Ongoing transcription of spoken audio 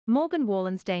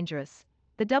Wallen's Dangerous.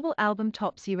 The double album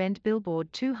tops year-end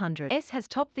Billboard 200. Has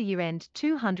topped the year-end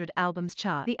 200 albums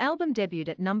chart. The album debuted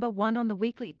at #1 on the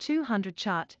weekly 200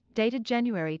 chart, dated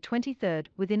January 23,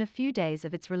 within a few days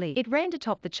of its release. It reigned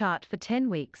atop the chart for 10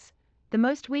 weeks, the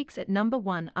most weeks at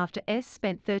 #1 after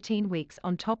spent 13 weeks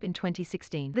on top in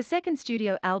 2016. The second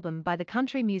studio album by the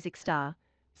country music star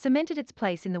cemented its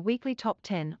place in the weekly top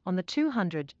 10 on the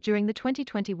 200 during the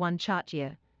 2021 chart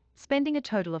year, spending a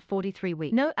total of 43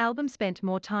 weeks. No album spent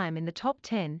more time in the top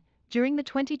 10 during the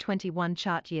 2021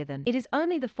 chart year than. It is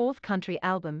only the fourth country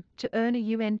album to earn a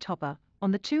UN topper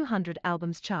on the 200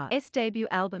 albums chart. Debut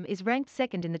album is ranked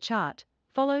second in the chart,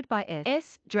 followed by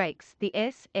Drake's The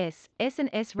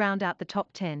S&S round out the top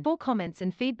 10. For comments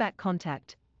and feedback,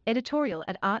 contact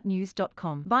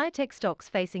editorial@artnews.com. Biotech stocks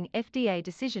facing FDA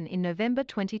decision in November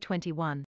 2021.